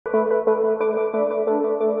Hi,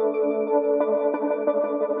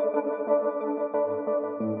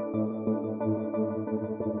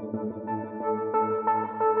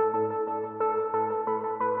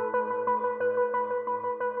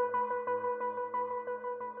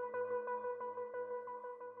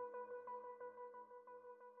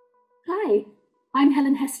 I'm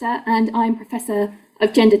Helen Hester and I'm Professor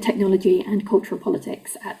of Gender Technology and Cultural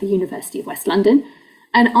Politics at the University of West London,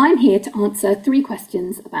 and I'm here to answer 3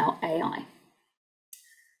 questions about AI.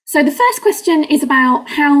 So the first question is about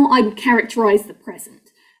how I would characterise the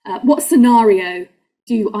present. What scenario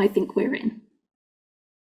do I think we're in?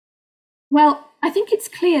 Well, I think it's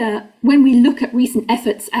clear when we look at recent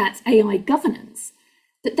efforts at AI governance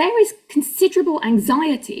that there is considerable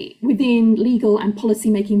anxiety within legal and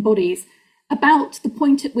policy-making bodies about the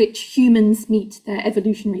point at which humans meet their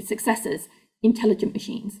evolutionary successors, intelligent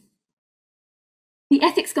machines. The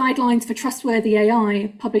ethics guidelines for trustworthy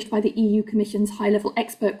AI, published by the EU Commission's high-level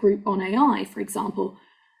expert group on AI, for example,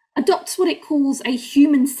 adopts what it calls a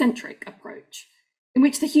human-centric approach, in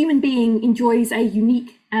which the human being enjoys a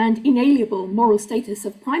unique and inalienable moral status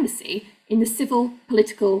of primacy in the civil,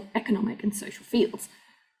 political, economic, and social fields.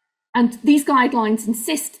 And these guidelines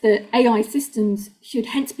insist that AI systems should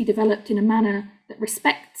hence be developed in a manner that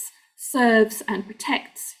respects, serves, and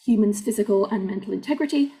protects humans' physical and mental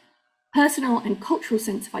integrity, personal and cultural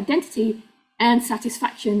sense of identity, and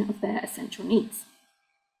satisfaction of their essential needs.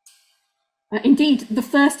 Indeed, the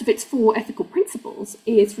first of its 4 ethical principles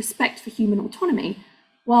is respect for human autonomy,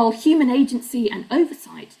 while human agency and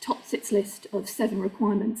oversight tops its list of 7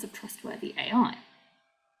 requirements of trustworthy AI.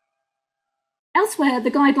 Elsewhere,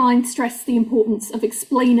 the guidelines stress the importance of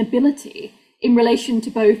explainability in relation to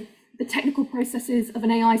both the technical processes of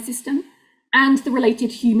an AI system and the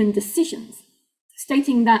related human decisions,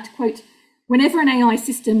 stating that, quote, whenever an AI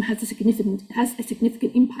system has a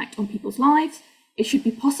significant impact on people's lives, it should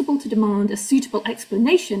be possible to demand a suitable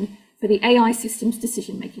explanation for the AI system's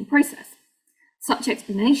decision-making process. Such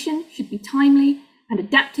explanation should be timely and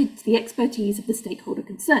adapted to the expertise of the stakeholder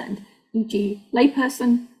concerned, e.g.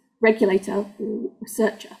 layperson, regulator, or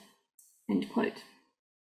researcher, end quote.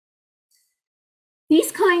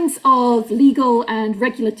 These kinds of legal and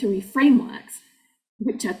regulatory frameworks,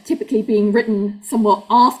 which are typically being written somewhat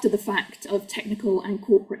after the fact of technical and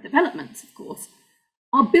corporate developments, of course,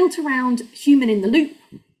 are built around human in the loop,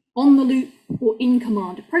 on the loop, or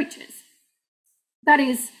in-command approaches. That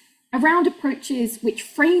is, around approaches which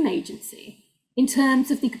frame agency in terms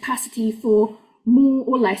of the capacity for more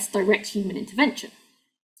or less direct human intervention.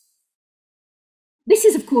 This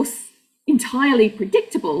is, of course, entirely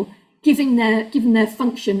predictable given their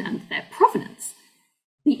function and their provenance.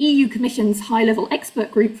 The EU Commission's high-level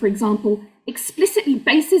expert group, for example, explicitly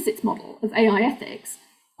bases its model of AI ethics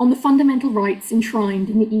on the fundamental rights enshrined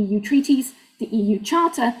in the EU treaties, the EU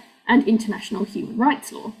Charter, and international human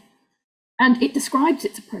rights law. And it describes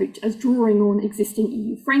its approach as drawing on existing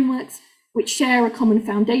EU frameworks which share a common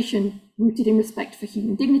foundation rooted in respect for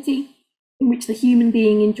human dignity, in which the human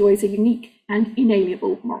being enjoys a unique and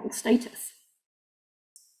inalienable moral status.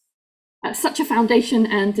 Such a foundation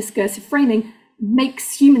and discursive framing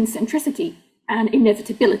makes human centricity an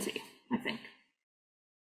inevitability, I think.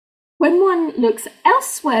 When one looks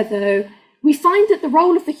elsewhere, though, we find that the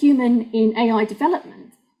role of the human in AI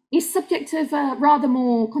development is subject of rather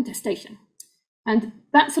more contestation. And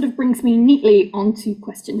that sort of brings me neatly on to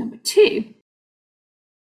question number 2.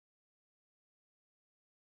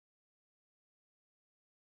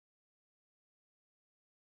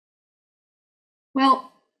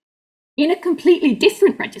 Well, in a completely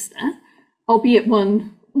different register, albeit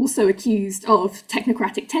one also accused of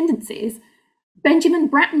technocratic tendencies, Benjamin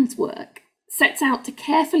Bratton's work sets out to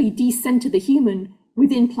carefully decenter the human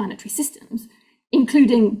within planetary systems,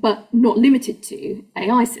 including but not limited to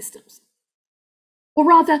AI systems. Or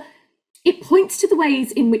rather, it points to the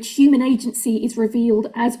ways in which human agency is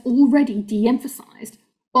revealed as already de-emphasized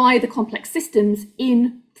by the complex systems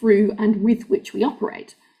in, through, and with which we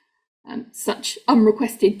operate. Such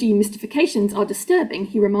unrequested demystifications are disturbing,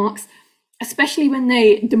 he remarks, especially when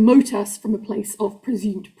they demote us from a place of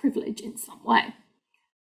presumed privilege in some way.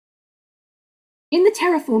 In the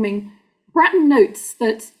terraforming, Bratton notes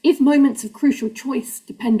that if moments of crucial choice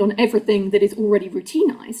depend on everything that is already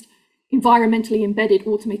routinized, environmentally embedded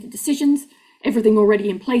automated decisions, everything already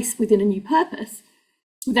in place within a new purpose,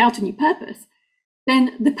 without a new purpose,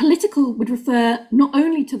 then the political would refer not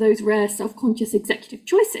only to those rare self-conscious executive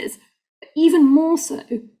choices, but even more so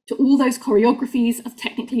to all those choreographies of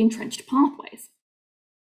technically entrenched pathways.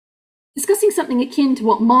 Discussing something akin to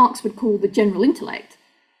what Marx would call the general intellect,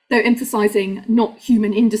 though emphasizing not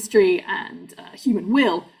human industry and human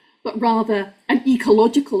will, but rather an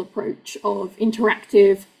ecological approach of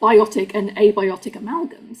interactive biotic and abiotic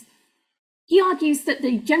amalgams, he argues that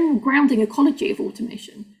the general grounding ecology of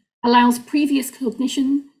automation allows previous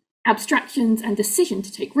cognition, abstractions, and decision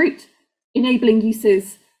to take root, enabling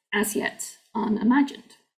uses as yet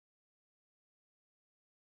unimagined.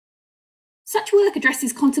 Such work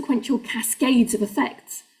addresses consequential cascades of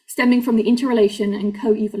effects stemming from the interrelation and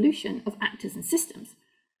co-evolution of actors and systems,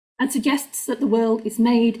 and suggests that the world is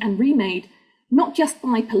made and remade not just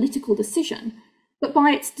by political decision, but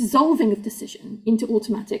by its dissolving of decision into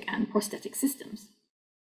automatic and prosthetic systems.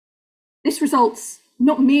 This results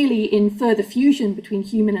not merely in further fusion between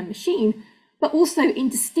human and machine, but also in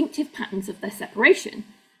distinctive patterns of their separation,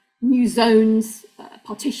 new zones,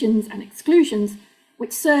 partitions, and exclusions,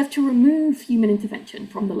 which serve to remove human intervention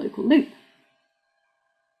from the local loop.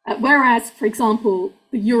 Whereas, for example,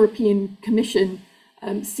 the European Commission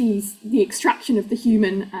sees the extraction of the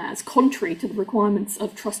human as contrary to the requirements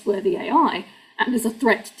of trustworthy AI and as a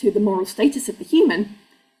threat to the moral status of the human,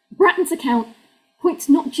 Bratton's account points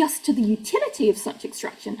not just to the utility of such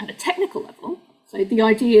extraction at a technical level, so the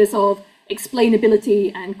ideas of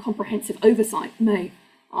explainability and comprehensive oversight may,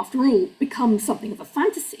 after all, become something of a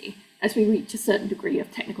fantasy as we reach a certain degree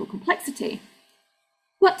of technical complexity,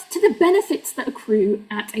 but to the benefits that accrue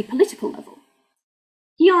at a political level.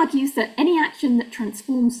 He argues that any action that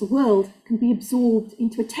transforms the world can be absorbed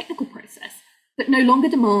into a technical process that no longer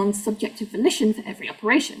demands subjective volition for every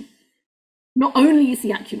operation. Not only is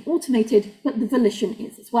the action automated, but the volition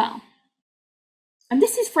is as well. And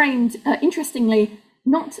this is framed, interestingly,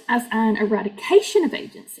 not as an eradication of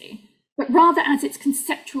agency, but rather as its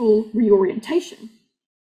conceptual reorientation.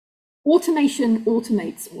 Automation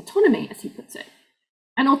automates autonomy, as he puts it,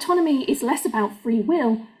 and autonomy is less about free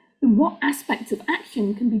will than what aspects of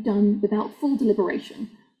action can be done without full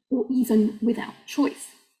deliberation or even without choice.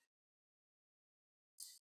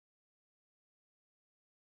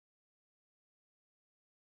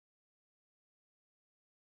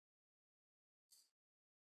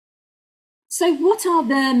 So what are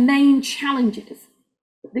the main challenges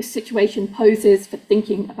that this situation poses for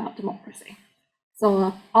thinking about democracy?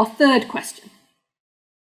 So our third question.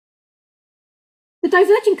 The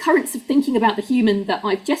diverging currents of thinking about the human that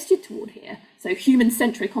I've gestured toward here, so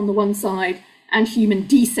human-centric on the one side and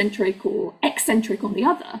human-decentric or eccentric on the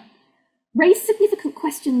other, raise significant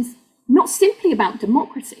questions not simply about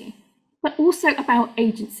democracy, but also about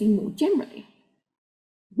agency more generally.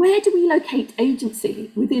 Where do we locate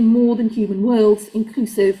agency within more than human worlds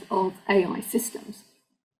inclusive of AI systems?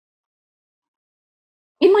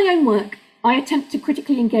 In my own work, I attempt to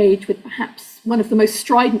critically engage with perhaps one of the most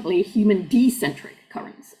stridently human-decentric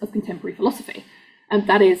currents of contemporary philosophy, and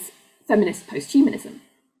that is feminist posthumanism.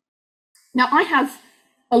 Now, I have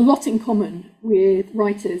a lot in common with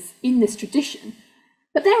writers in this tradition,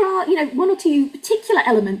 but there are, one or two particular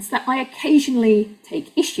elements that I occasionally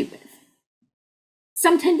take issue with.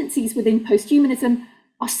 Some tendencies within posthumanism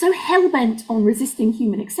are so hell-bent on resisting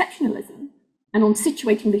human exceptionalism and on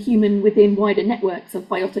situating the human within wider networks of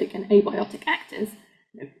biotic and abiotic actors,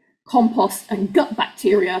 compost and gut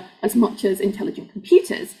bacteria as much as intelligent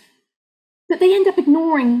computers, that they end up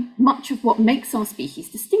ignoring much of what makes our species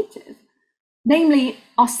distinctive, namely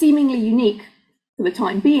our seemingly unique, for the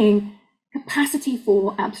time being, capacity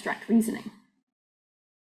for abstract reasoning.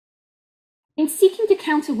 In seeking to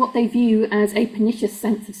counter what they view as a pernicious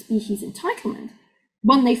sense of species entitlement,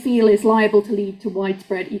 one they feel is liable to lead to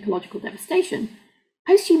widespread ecological devastation,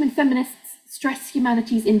 posthuman feminists stress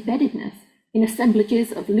humanity's embeddedness in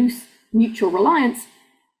assemblages of loose mutual reliance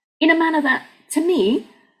in a manner that, to me,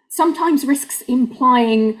 sometimes risks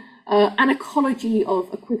implying an ecology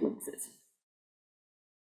of equivalences.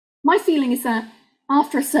 My feeling is that,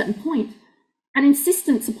 after a certain point, an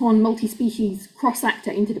insistence upon multi-species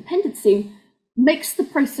cross-actor interdependency makes the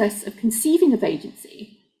process of conceiving of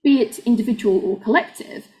agency, be it individual or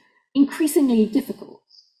collective, increasingly difficult.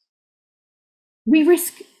 We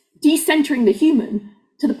risk decentering the human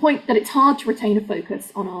to the point that it's hard to retain a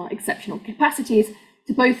focus on our exceptional capacities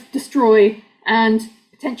to both destroy and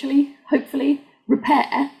potentially, hopefully,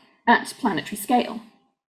 repair at planetary scale.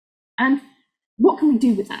 And what can we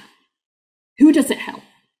do with that? Who does it help?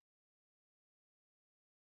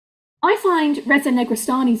 I find Reza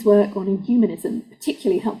Negrestani's work on inhumanism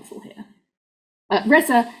particularly helpful here.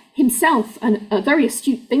 Reza himself, a very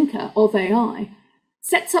astute thinker of AI,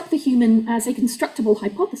 sets up the human as a constructible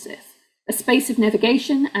hypothesis, a space of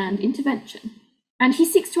navigation and intervention, and he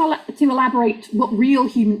seeks to elaborate what real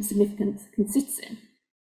human significance consists in.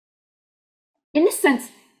 In this sense,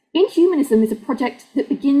 inhumanism is a project that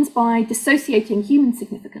begins by dissociating human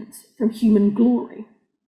significance from human glory.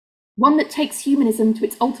 one that takes humanism to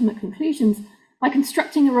its ultimate conclusions by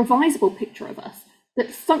constructing a revisable picture of us that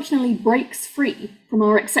functionally breaks free from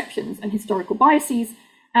our exceptions and historical biases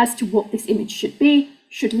as to what this image should be,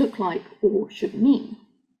 should look like, or should mean.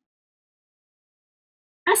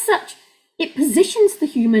 As such, it positions the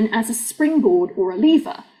human as a springboard or a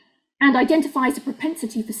lever, and identifies a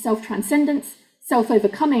propensity for self-transcendence,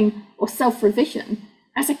 self-overcoming, or self-revision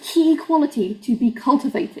as a key quality to be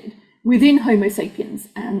cultivated within Homo sapiens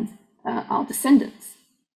and our descendants.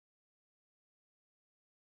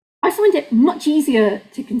 I find it much easier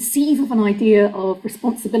to conceive of an idea of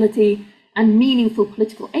responsibility and meaningful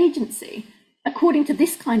political agency according to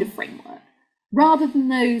this kind of framework, rather than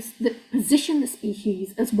those that position the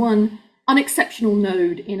species as one unexceptional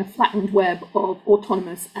node in a flattened web of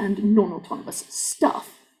autonomous and non-autonomous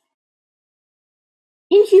stuff.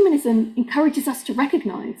 Inhumanism encourages us to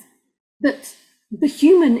recognize that the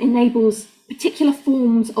human enables particular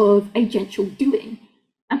forms of agential doing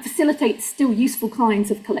and facilitates still useful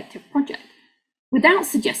kinds of collective project, without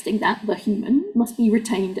suggesting that the human must be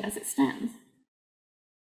retained as it stands.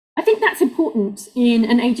 I think that's important in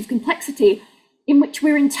an age of complexity in which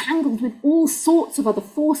we're entangled with all sorts of other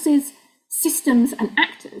forces, systems, and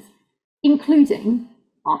actors, including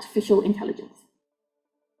artificial intelligence.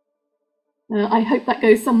 I hope that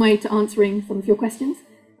goes some way to answering some of your questions.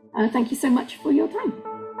 Thank you so much for your time.